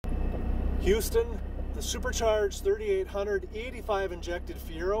Houston, the Supercharged 3800 E85 injected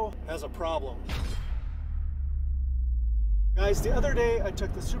Fiero has a problem. Guys, the other day I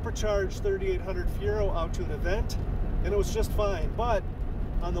took the Supercharged 3800 Fiero out to an event and it was just fine, but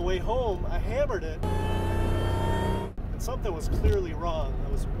on the way home I hammered it and something was clearly wrong.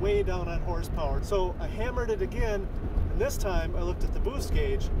 I was way down on horsepower. So I hammered it again, and this time I looked at the boost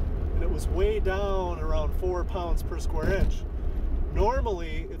gauge and it was way down around 4 pounds per square inch.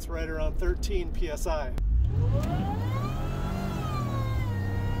 Normally it's right around 13 psi.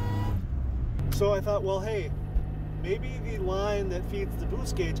 So I thought, well, hey, maybe the line that feeds the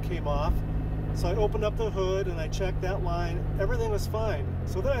boost gauge came off. So I opened up the hood and I checked that line. Everything was fine.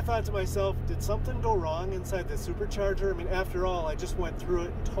 So then I thought to myself, did something go wrong inside the supercharger? I mean, after all, I just went through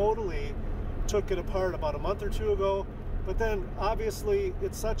it and totally took it apart about a month or two ago. But then obviously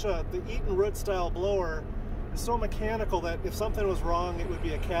it's such the Eaton root style blower is so mechanical that if something was wrong, it would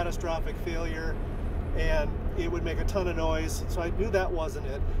be a catastrophic failure and it would make a ton of noise. So I knew that wasn't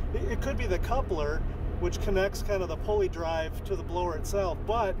it. It could be the coupler, which connects kind of the pulley drive to the blower itself,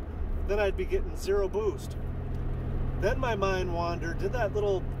 but then I'd be getting zero boost. Then my mind wandered, did that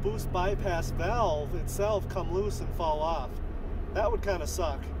little boost bypass valve itself come loose and fall off? That would kind of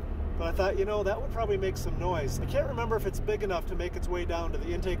suck. But I thought, you know, that would probably make some noise. I can't remember if it's big enough to make its way down to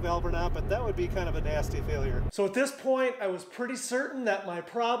the intake valve or not, but that would be kind of a nasty failure. So at this point, I was pretty certain that my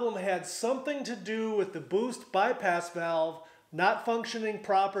problem had something to do with the boost bypass valve not functioning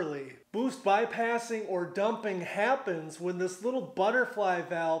properly. Boost bypassing or dumping happens when this little butterfly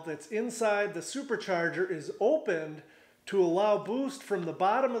valve that's inside the supercharger is opened to allow boost from the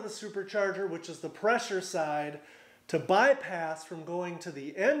bottom of the supercharger, which is the pressure side, to bypass from going to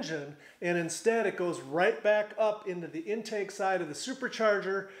the engine, and instead it goes right back up into the intake side of the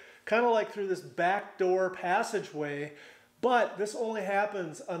supercharger, kind of like through this back door passageway. But this only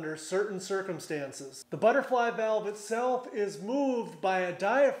happens under certain circumstances. The butterfly valve itself is moved by a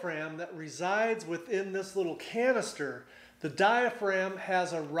diaphragm that resides within this little canister. The diaphragm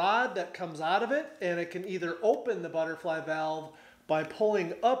has a rod that comes out of it, and it can either open the butterfly valve by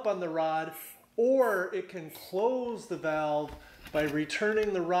pulling up on the rod, or it can close the valve by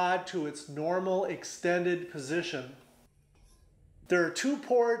returning the rod to its normal extended position. There are 2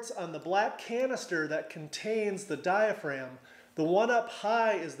 ports on the black canister that contains the diaphragm. The one up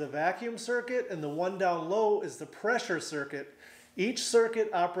high is the vacuum circuit and the one down low is the pressure circuit. Each circuit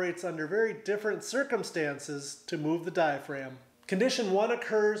operates under very different circumstances to move the diaphragm. Condition 1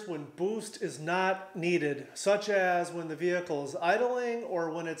 occurs when boost is not needed, such as when the vehicle is idling or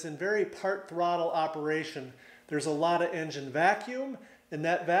when it's in very part throttle operation. There's a lot of engine vacuum, and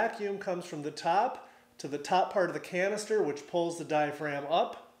that vacuum comes from the top to the top part of the canister, which pulls the diaphragm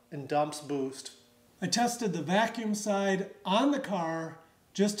up and dumps boost. I tested the vacuum side on the car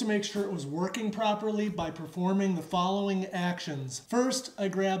just to make sure it was working properly by performing the following actions. First, I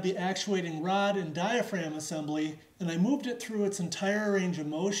grabbed the actuating rod and diaphragm assembly and I moved it through its entire range of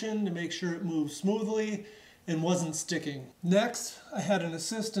motion to make sure it moved smoothly and wasn't sticking. Next, I had an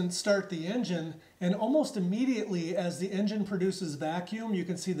assistant start the engine, and almost immediately as the engine produces vacuum, you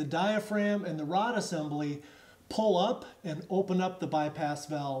can see the diaphragm and the rod assembly pull up and open up the bypass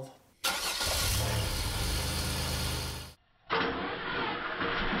valve.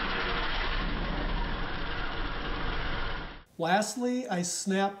 Lastly, I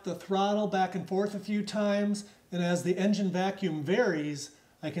snapped the throttle back and forth a few times, and as the engine vacuum varies,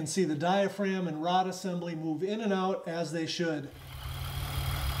 I can see the diaphragm and rod assembly move in and out as they should.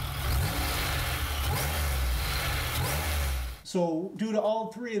 So due to all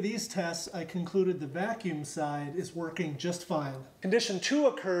 3 of these tests, I concluded the vacuum side is working just fine. Condition 2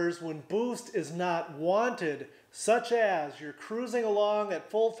 occurs when boost is not wanted, such as you're cruising along at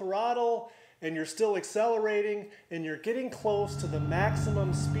full throttle and you're still accelerating and you're getting close to the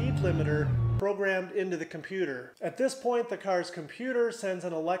maximum speed limiter programmed into the computer. At this point, the car's computer sends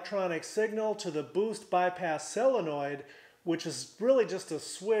an electronic signal to the boost bypass solenoid, which is really just a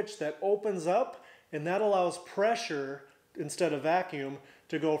switch that opens up, and that allows pressure instead of vacuum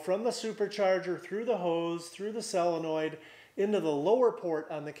to go from the supercharger through the hose, through the solenoid, into the lower port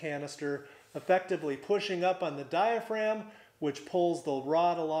on the canister, effectively pushing up on the diaphragm, which pulls the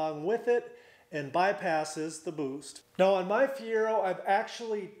rod along with it and bypasses the boost. Now on my Fiero, I've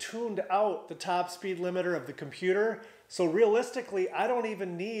actually tuned out the top speed limiter of the computer, so realistically, I don't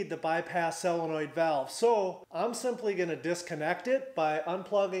even need the bypass solenoid valve. So I'm simply gonna disconnect it by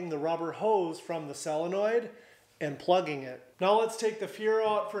unplugging the rubber hose from the solenoid and plugging it. Now let's take the Fiero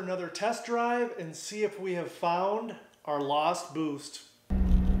out for another test drive and see if we have found our lost boost.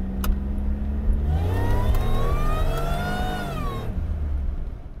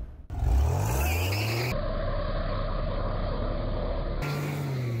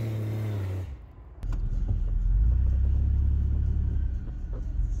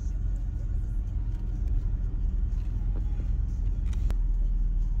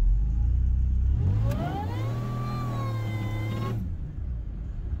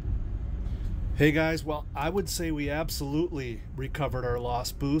 Hey guys, well, I would say we absolutely recovered our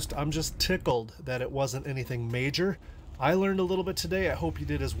lost boost. I'm just tickled that it wasn't anything major. I learned a little bit today. I hope you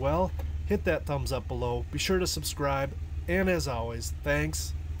did as well. Hit that thumbs up below. Be sure to subscribe. And as always,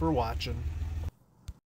 thanks for watching.